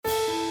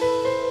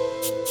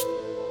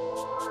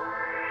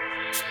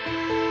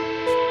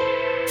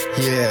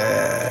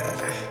Yeah.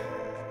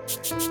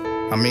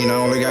 I mean, I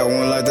only got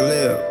one life to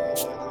live.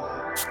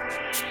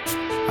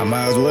 I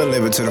might as well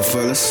live it to the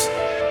fullest.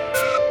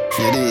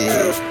 It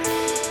is.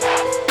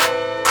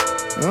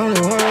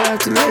 Only one life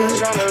to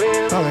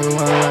live. Only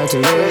one life to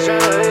live.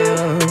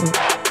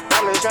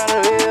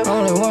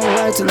 Only one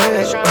life to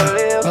live.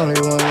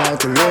 Only one life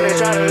to live.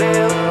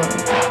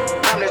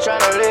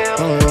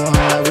 Only one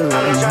life to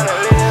live.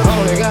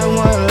 Only got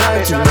one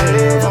life to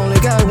live. Only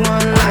got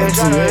one life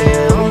to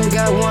live. Only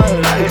got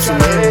one life to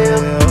live.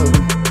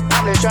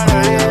 Only got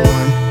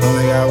one.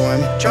 Only got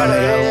one. Only got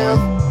one.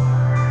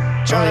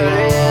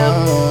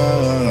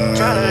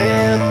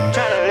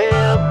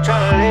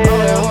 Only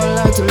one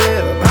life to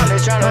live.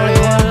 Only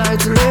one life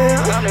to live.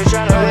 Only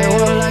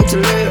one life to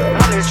live.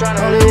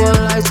 Only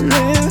one life to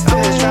live.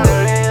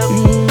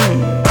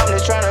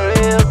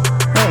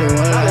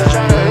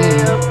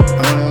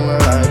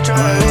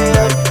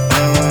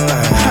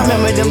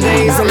 Them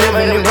days I'm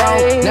living it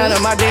wrong. None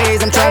of my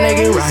days I'm trying to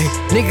get right.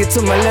 Nigga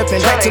to my left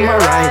and back to my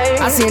right.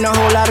 I seen a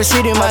whole lot of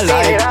shit in my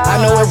life. I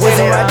know it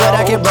wasn't right, but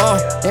I kept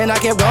going. And I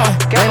kept going.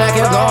 And I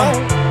kept going.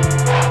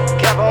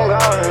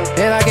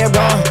 And I kept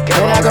going.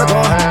 And I kept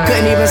going.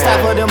 Couldn't even stop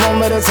for the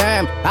moment of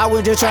time. I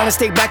was just trying to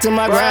stick back to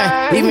my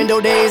grind. Even though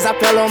days I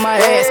fell on my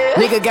ass,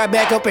 nigga got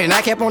back up and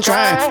I kept on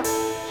trying.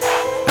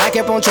 I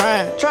kept on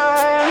trying.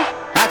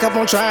 I kept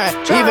on trying.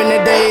 Even the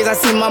days I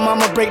see my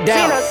mama break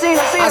down, I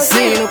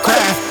seen her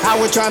crying. I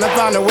was trying to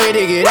find a way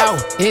to get out.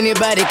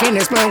 Anybody can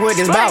explain what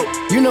it's about.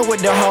 You know what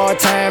the hard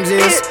times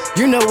is.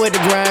 You know what the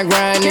grind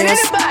is.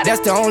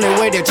 That's the only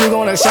way that you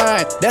gonna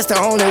shine. That's the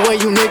only way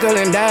you nickel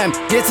and dime.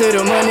 Get to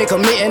the money,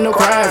 committing no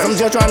crimes. I'm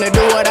just trying to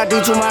do what I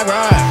do to my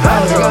grind.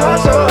 Only got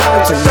one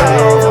life to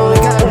live. Only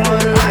got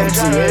one life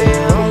to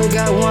live. Only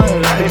got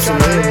one life to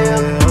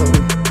live.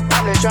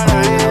 I'm just trying to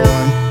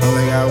live.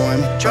 Only got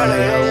one. Trying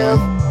to live.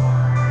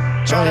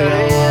 Tryna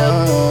live,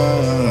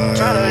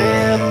 tryna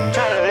live,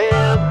 tryna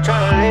live,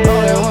 tryna live.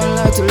 Only one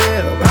life to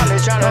live.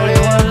 Only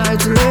one life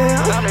to live.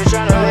 Only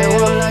one life to live. Only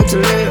one life to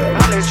live.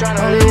 I'm just tryna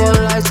live.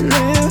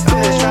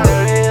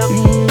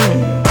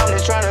 I'm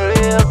just tryna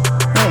live.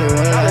 Only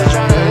one life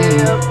to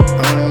live.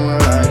 Only one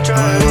life to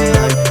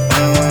live.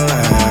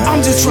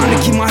 I'm just trying to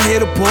keep my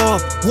head above.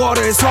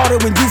 Water is harder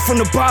when you from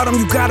the bottom.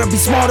 You gotta be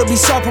smarter, be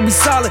sharper, be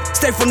solid.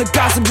 Stay from the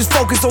gossip, just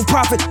focus on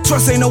profit.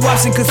 Trust ain't no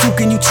option, cause who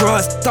can you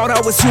trust? Thought I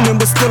was human,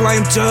 but still I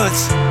am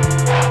judged.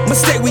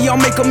 Mistake we all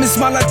make them, it's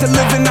my life to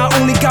live and I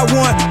only got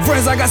one.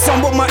 Friends, I got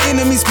some, but my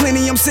enemies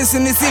plenty. I'm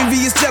sensing this envy,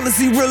 it's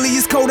jealousy, really.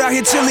 It's cold out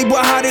here, chilly,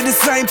 but hot at the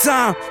same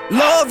time.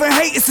 Love and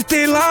hate, it's a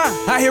thin line.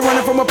 Out here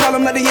running from a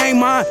problem like they ain't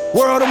mine.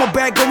 World on my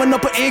back, going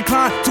up an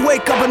incline. To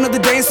wake up another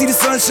day and see the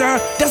sunshine.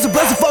 That's a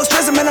blessing, folks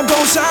stressing, man, I'm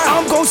gon' shine.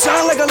 I'm gon'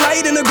 shine like a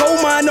light in a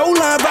gold mine. No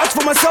line, vouch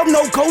for myself,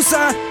 no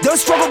cosign. The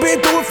struggle, been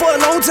through it for a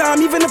long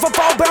time. Even if I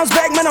fall, bounce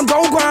back, man, I'm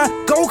gon' grind.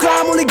 Gon'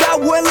 climb, only got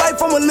one life,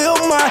 I'ma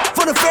live mine.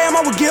 For the fam,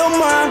 I would give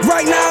mine.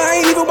 Right now, I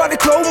ain't even about to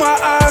close my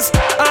eyes.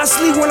 I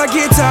sleep when I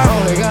get tired.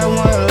 Only got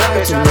one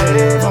life to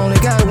live. Only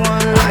got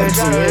one life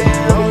to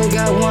live. Only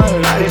got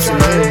one life to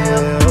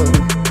live.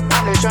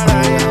 I'm just tryna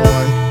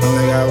live.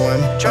 Only got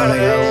one. Tryna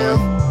live.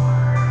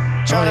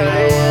 Tryna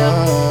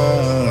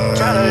live.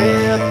 Tryna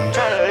live.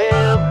 Tryna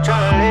live.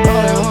 Tryna live.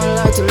 Only one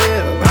life to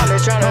live.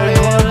 Only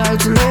one life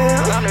to live.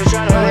 Only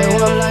one life to live. Only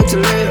one life to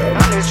live.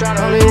 I'm just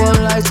tryna live.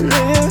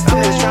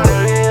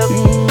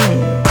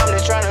 I'm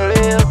just tryna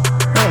live.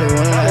 Only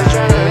one life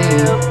to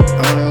live.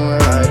 Only one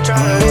life to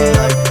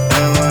live.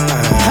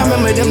 I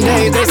remember them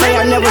days, they say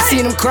I never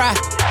seen them cry.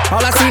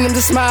 All I seen them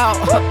just smile.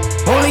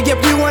 Only if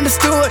you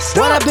understood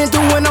what I've been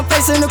through when I'm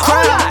facing the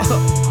crowd.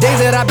 Days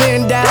that I've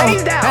been down,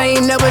 I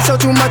ain't never show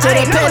too much of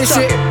that petty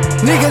shit.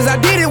 Niggas, I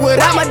did it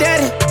without my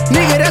daddy.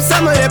 Nigga, that's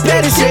some of that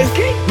petty shit.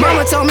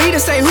 Mama told me to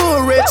stay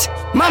hood rich.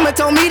 Mama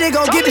told me they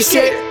gon' get the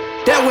shit.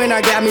 That when I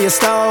got me a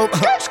stove,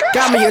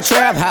 got me a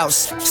trap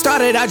house.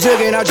 Started out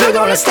jugging, I jug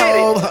on the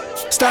stove.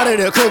 Started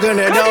to cooking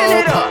the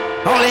dope.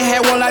 Only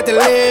had one life to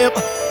live.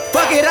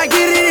 Fuck it, I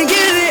get it and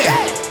get it.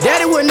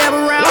 Daddy was never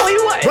around,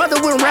 brother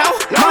went round.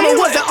 Mama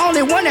was the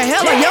only one that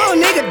held a young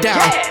nigga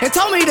down and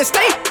told me to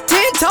stay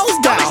 10 toes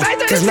down,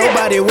 cause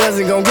nobody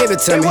wasn't gon' give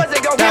it to me.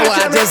 That's why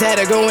I just had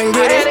to go and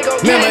get it.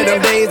 Remember them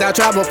days I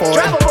traveled for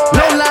it.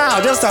 No lie,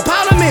 just a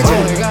pile